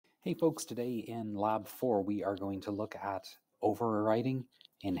Hey folks, today in Lab 4 we are going to look at overwriting,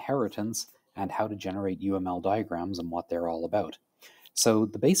 inheritance, and how to generate UML diagrams and what they're all about. So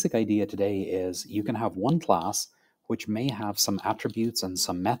the basic idea today is you can have one class which may have some attributes and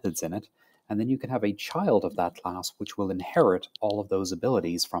some methods in it, and then you can have a child of that class which will inherit all of those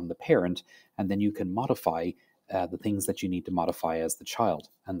abilities from the parent, and then you can modify the things that you need to modify as the child,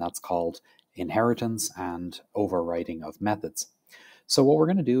 and that's called inheritance and overwriting of methods. So what we're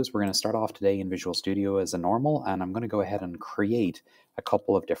going to do is we're going to start off today in Visual Studio as a normal, and I'm going to go ahead and create a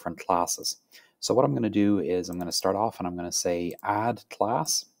couple of different classes. So what I'm going to do is I'm going to start off and I'm going to say add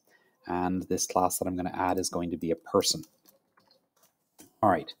class, and this class that I'm going to add is going to be a person. All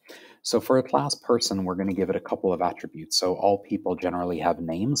right, so for a class person, we're going to give it a couple of attributes. So all people generally have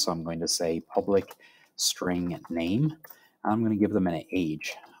names, so I'm going to say public string name. I'm going to give them an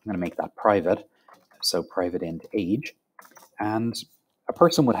age. I'm going to make that private, so private int age. And a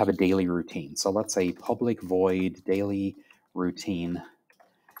person would have a daily routine. So let's say public void daily routine.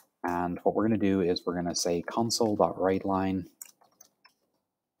 And what we're going to do is we're going to say console.writeLine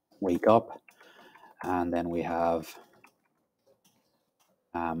wake up. And then we have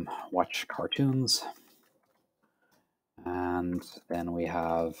watch cartoons. And then we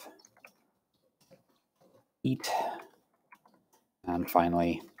have eat. And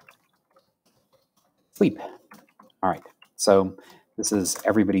finally, sleep. All right. So this is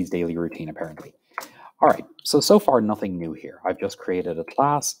everybody's daily routine, apparently. All right, so far nothing new here. I've just created a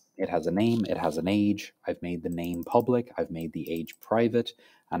class. It has a name, it has an age. I've made the name public, I've made the age private,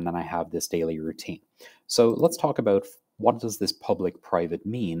 and then I have this daily routine. So let's talk about what does this public private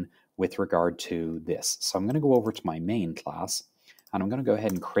mean with regard to this. So I'm going to go over to my main class, and I'm going to go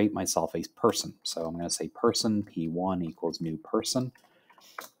ahead and create myself a person. So I'm going to say person p1 equals new person,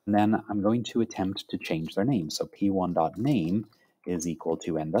 and then I'm going to attempt to change their name. So p1.name is equal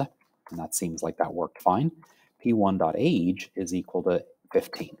to Enda. And that seems like that worked fine. p1.age is equal to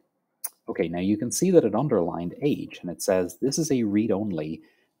 15. Okay, now you can see that it underlined age, and it says this is a read-only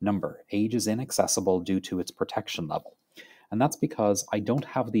number. Age is inaccessible due to its protection level. And that's because I don't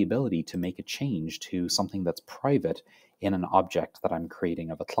have the ability to make a change to something that's private in an object that I'm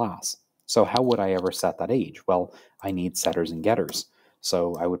creating of a class. So how would I ever set that age? Well, I need setters and getters.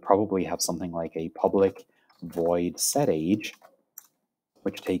 So I would probably have something like a public void setAge,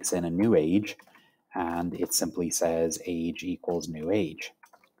 which takes in a new age, and it simply says age equals new age.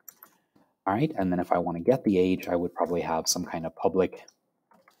 All right, and then if I want to get the age, I would probably have some kind of public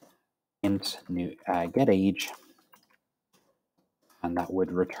int new get age, and that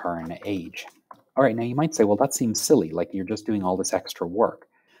would return age. All right, now you might say, well, that seems silly, like you're just doing all this extra work.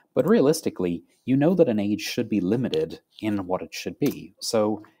 But realistically, you know that an age should be limited in what it should be.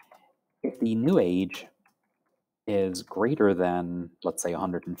 So if the new age is greater than, let's say,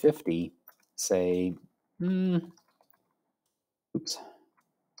 150, say, oops.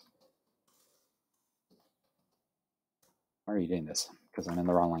 Why are you doing this? Because I'm in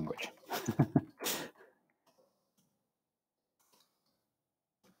the wrong language.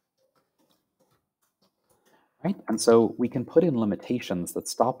 Right? And so we can put in limitations that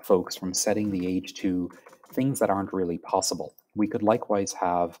stop folks from setting the age to things that aren't really possible. We could likewise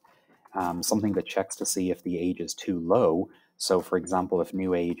have something that checks to see if the age is too low. So for example, if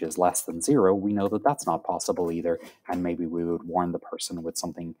new age is less than 0, we know that that's not possible either, and maybe we would warn the person with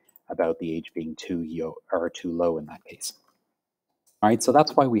something about the age being too low in that case. All right, so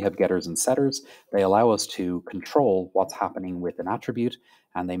that's why we have getters and setters. They allow us to control what's happening with an attribute,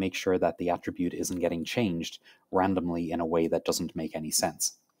 and they make sure that the attribute isn't getting changed randomly in a way that doesn't make any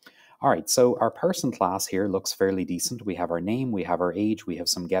sense. All right, so our person class here looks fairly decent. We have our name, we have our age, we have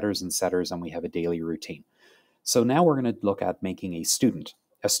some getters and setters, and we have a daily routine. So now we're going to look at making a student.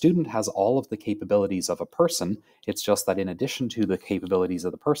 A student has all of the capabilities of a person. It's just that in addition to the capabilities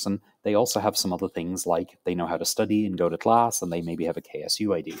of the person, they also have some other things like they know how to study and go to class, and they maybe have a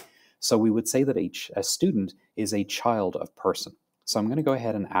KSU ID. So we would say that a student is a child of person. So I'm going to go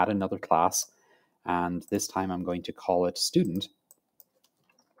ahead and add another class, and this time I'm going to call it student.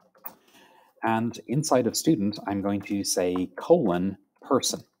 And inside of student, I'm going to say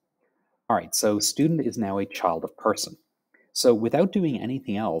person. All right, so student is now a child of person. So without doing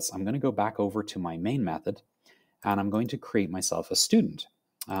anything else, I'm going to go back over to my main method, and I'm going to create myself a student.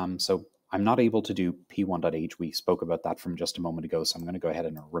 So I'm not able to do p1.age. We spoke about that from just a moment ago, so I'm going to go ahead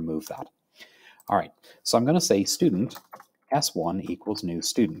and remove that. All right, so I'm going to say student s1 equals new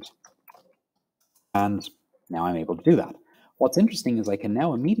student. And now I'm able to do that. What's interesting is I can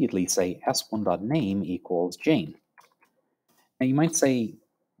now immediately say s1.name equals Jane. Now you might say,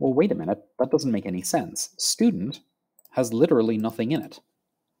 well, wait a minute, that doesn't make any sense. Student has literally nothing in it.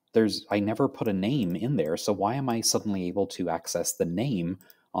 I never put a name in there, so why am I suddenly able to access the name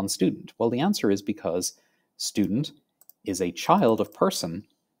on student? Well, the answer is because student is a child of person,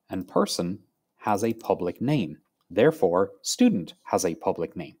 and person has a public name. Therefore, student has a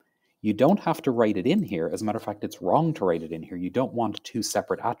public name. You don't have to write it in here. As a matter of fact, it's wrong to write it in here. You don't want two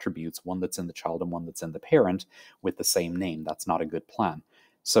separate attributes, one that's in the child and one that's in the parent, with the same name. That's not a good plan.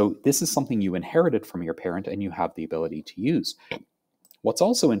 So this is something you inherited from your parent and you have the ability to use. What's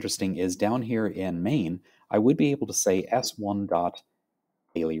also interesting is down here in main, I would be able to say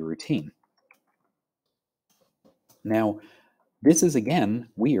s1.dailyRoutine. Now, this is again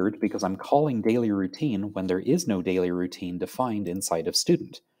weird because I'm calling daily routine when there is no daily routine defined inside of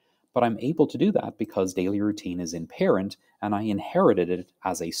student. But I'm able to do that because daily routine is in parent and I inherited it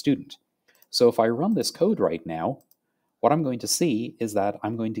as a student. So if I run this code right now, what I'm going to see is that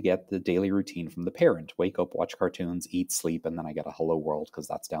I'm going to get the daily routine from the parent. Wake up, watch cartoons, eat, sleep, and then I get a hello world because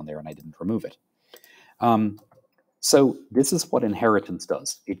that's down there and I didn't remove it. So this is what inheritance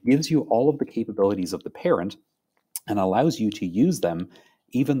does. It gives you all of the capabilities of the parent and allows you to use them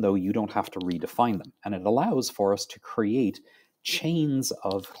even though you don't have to redefine them. And it allows for us to create chains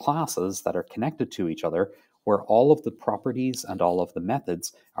of classes that are connected to each other where all of the properties and all of the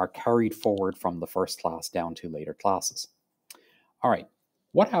methods are carried forward from the first class down to later classes. All right,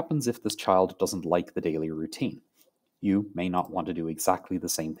 what happens if this child doesn't like the daily routine? You may not want to do exactly the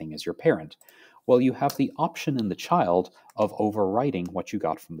same thing as your parent. Well, you have the option in the child of overwriting what you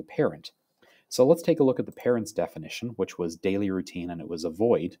got from the parent. So let's take a look at the parent's definition, which was daily routine, and it was a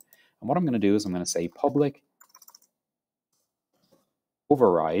void. And what I'm going to do is I'm going to say public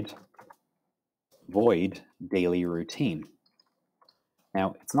override void daily routine.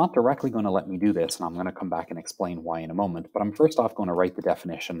 Now, it's not directly going to let me do this, and I'm going to come back and explain why in a moment, but I'm first off going to write the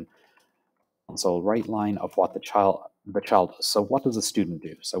definition. So right line of what the child does. So what does a student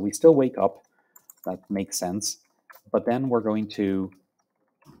do? So we still wake up, that makes sense, but then we're going to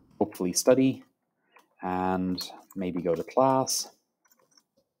hopefully study and maybe go to class.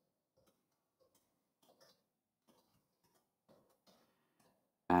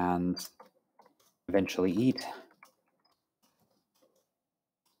 And eventually eat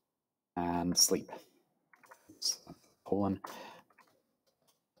and sleep. Colon.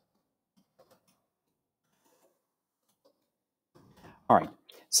 All right,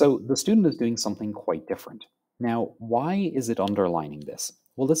 so the student is doing something quite different. Now, why is it underlining this?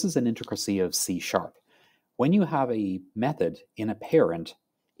 Well, this is an intricacy of C#. When you have a method in a parent,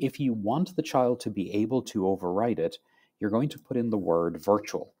 if you want the child to be able to override it, you're going to put in the word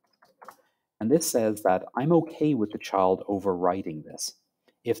virtual. And this says that I'm okay with the child overriding this.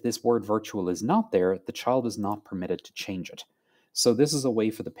 If this word virtual is not there, the child is not permitted to change it. So this is a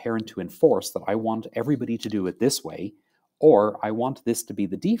way for the parent to enforce that I want everybody to do it this way, or I want this to be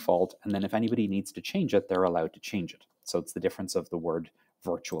the default, and then if anybody needs to change it, they're allowed to change it. So it's the difference of the word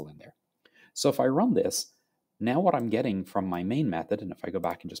virtual in there. So if I run this, now what I'm getting from my main method, and if I go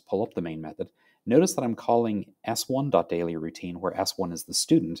back and just pull up the main method, notice that I'm calling s1.dailyRoutine, where s1 is the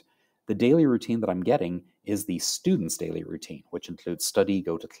student. The daily routine that I'm getting is the student's daily routine, which includes study,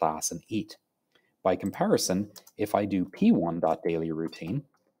 go to class, and eat. By comparison, if I do p1.dailyRoutine,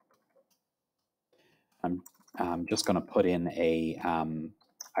 I'm just going to put in a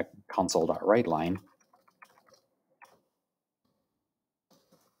console.writeLine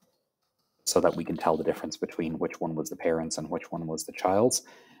so that we can tell the difference between which one was the parent's and which one was the child's.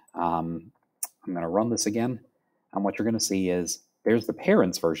 I'm going to run this again, and what you're going to see is there's the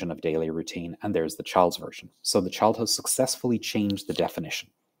parent's version of daily routine, and there's the child's version. So the child has successfully changed the definition.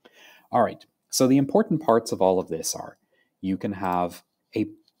 All right, so the important parts of all of this are you can have a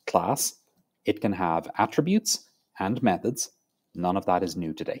class, it can have attributes and methods. None of that is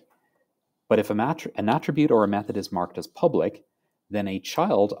new today. But if an attribute or a method is marked as public, then a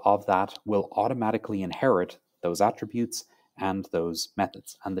child of that will automatically inherit those attributes and those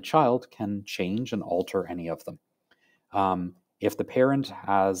methods, and the child can change and alter any of them. If the parent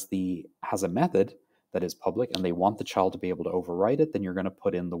has a method that is public and they want the child to be able to override it, then you're going to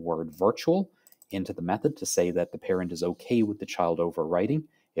put in the word virtual into the method to say that the parent is okay with the child overriding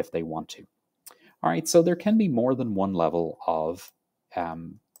if they want to. All right, so there can be more than one level of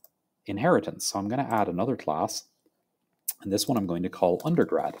inheritance. So I'm going to add another class, and this one I'm going to call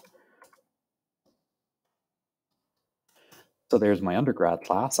undergrad. So there's my undergrad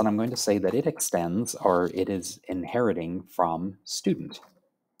class, and I'm going to say that it extends, or it is inheriting from student.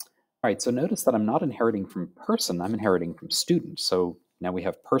 All right, so notice that I'm not inheriting from person, I'm inheriting from student. So now we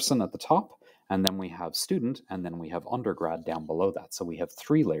have person at the top, and then we have student, and then we have undergrad down below that. So we have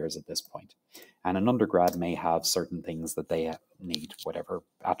 3 layers at this point. And an undergrad may have certain things that they need, whatever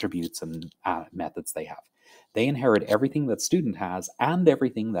attributes and methods they have. They inherit everything that student has and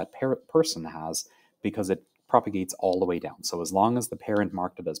everything that person has, because it propagates all the way down. So as long as the parent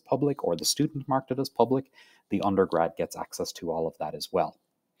marked it as public or the student marked it as public, the undergrad gets access to all of that as well.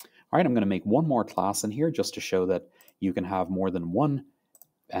 All right, I'm going to make one more class in here just to show that you can have more than one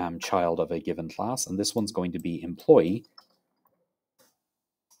child of a given class, and this one's going to be employee.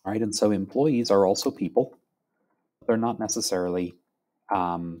 All right, and so employees are also people. They're not necessarily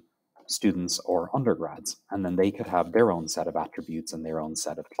students or undergrads, and then they could have their own set of attributes and their own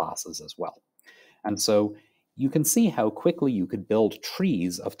set of classes as well. And so you can see how quickly you could build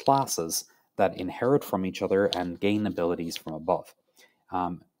trees of classes that inherit from each other and gain abilities from above.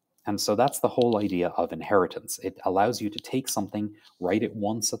 And so that's the whole idea of inheritance. It allows you to take something, write it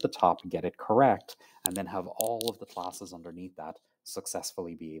once at the top, get it correct, and then have all of the classes underneath that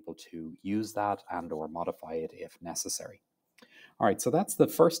successfully be able to use that and or modify it if necessary. All right, so that's the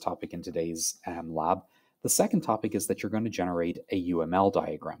first topic in today's lab. The second topic is that you're going to generate a UML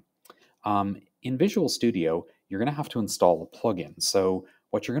diagram. In Visual Studio, you're going to have to install a plugin. So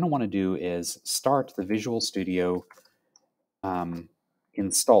what you're going to want to do is start the Visual Studio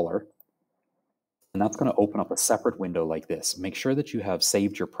installer, and that's going to open up a separate window like this. Make sure that you have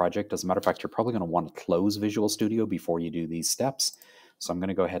saved your project. As a matter of fact, you're probably going to want to close Visual Studio before you do these steps. So I'm going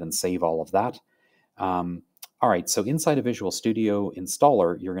to go ahead and save all of that. All right, so inside of Visual Studio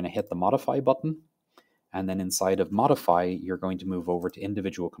installer, you're going to hit the Modify button. And then inside of Modify, you're going to move over to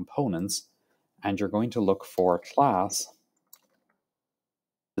Individual Components, and you're going to look for Class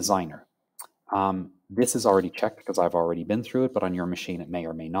Designer. This is already checked because I've already been through it, but on your machine it may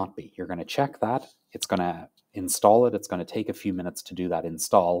or may not be. You're going to check that. It's going to install it. It's going to take a few minutes to do that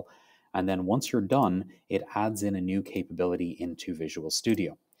install. And then once you're done, it adds in a new capability into Visual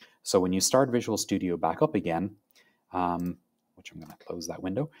Studio. So when you start Visual Studio back up again, which I'm going to close that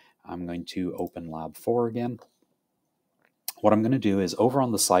window, I'm going to open Lab4 again. What I'm going to do is over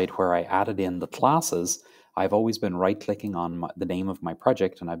on the side where I added in the classes, I've always been right-clicking on the name of my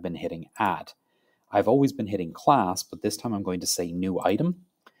project and I've been hitting Add. I've always been hitting Class, but this time I'm going to say New Item.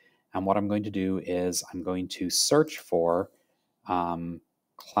 And what I'm going to do is I'm going to search for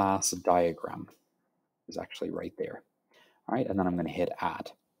Class Diagram. It's actually right there. All right, and then I'm going to hit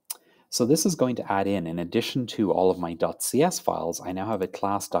Add. So this is going to add in addition to all of my .cs files, I now have a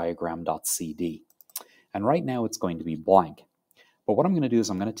class diagram.cd. And right now it's going to be blank. But what I'm going to do is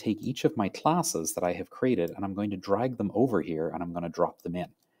I'm going to take each of my classes that I have created and I'm going to drag them over here and I'm going to drop them in.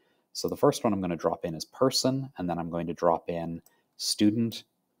 So the first one I'm going to drop in is person, and then I'm going to drop in student.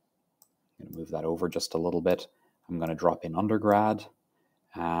 I'm going to move that over just a little bit. I'm going to drop in undergrad,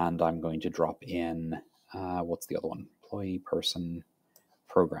 and I'm going to drop in, what's the other one? Employee, person,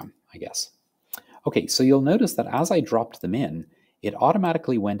 program, I guess. Okay, so you'll notice that as I dropped them in, it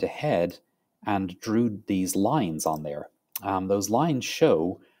automatically went ahead and drew these lines on there. Those lines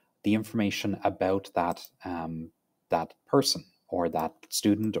show the information about that, that person, or that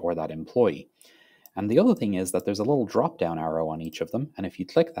student, or that employee. And the other thing is that there's a little drop-down arrow on each of them, and if you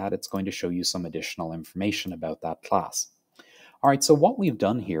click that, it's going to show you some additional information about that class. All right, so what we've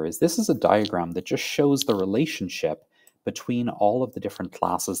done here is this is a diagram that just shows the relationship between all of the different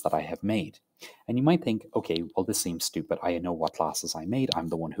classes that I have made. And you might think, okay, well, this seems stupid. I know what classes I made. I'm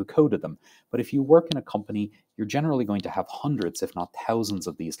the one who coded them. But if you work in a company, you're generally going to have hundreds, if not thousands,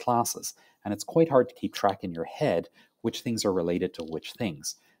 of these classes. And it's quite hard to keep track in your head which things are related to which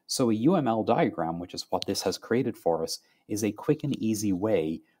things. So a UML diagram, which is what this has created for us, is a quick and easy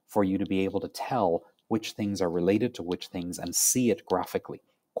way for you to be able to tell which things are related to which things and see it graphically.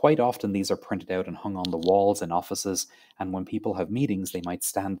 Quite often these are printed out and hung on the walls in offices, and when people have meetings, they might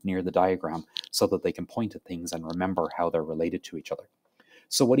stand near the diagram so that they can point at things and remember how they're related to each other.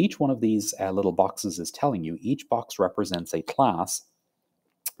 So what each one of these little boxes is telling you, each box represents a class,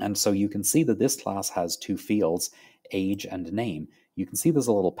 and so you can see that this class has two fields, age and name. You can see there's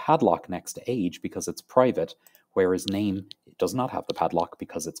a little padlock next to age because it's private, whereas name does not have the padlock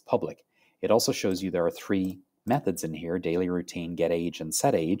because it's public. It also shows you there are three methods in here: daily routine, get age, and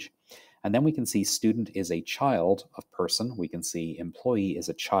set age. And then we can see student is a child of person. We can see employee is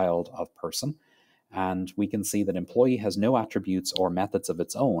a child of person. And we can see that employee has no attributes or methods of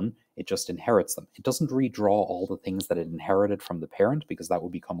its own. It just inherits them. It doesn't redraw all the things that it inherited from the parent because that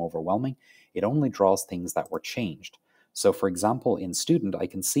would become overwhelming. It only draws things that were changed. So for example, in student, I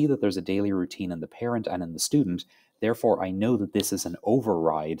can see that there's a daily routine in the parent and in the student. Therefore, I know that this is an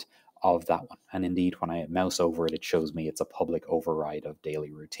override of that one. And indeed, when I mouse over it, it shows me it's a public override of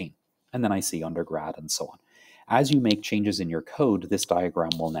daily routine. And then I see undergrad and so on. As you make changes in your code, this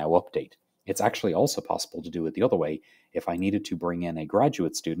diagram will now update. It's actually also possible to do it the other way. If I needed to bring in a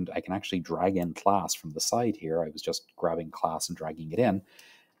graduate student, I can actually drag in class from the side here. I was just grabbing class and dragging it in,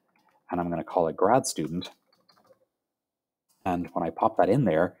 and I'm going to call it grad student. And when I pop that in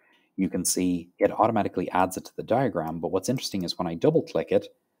there, you can see it automatically adds it to the diagram. But what's interesting is when I double click it,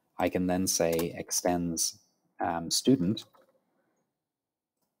 I can then say extends student.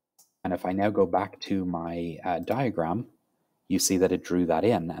 And if I now go back to my diagram, you see that it drew that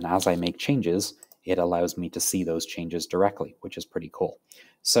in. And as I make changes, it allows me to see those changes directly, which is pretty cool.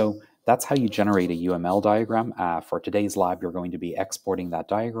 So that's how you generate a UML diagram. For today's lab, you're going to be exporting that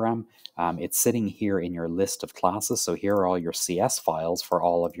diagram. It's sitting here in your list of classes. So here are all your CS files for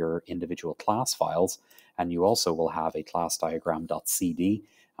all of your individual class files. And you also will have a class diagram.cd.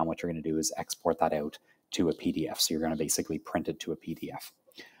 And what you're going to do is export that out to a PDF. So you're going to basically print it to a PDF.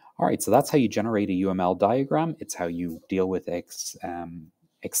 All right, so that's how you generate a UML diagram. It's how you deal with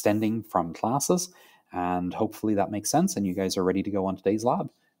extending from classes, and hopefully that makes sense and you guys are ready to go on today's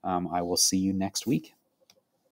lab. I will see you next week.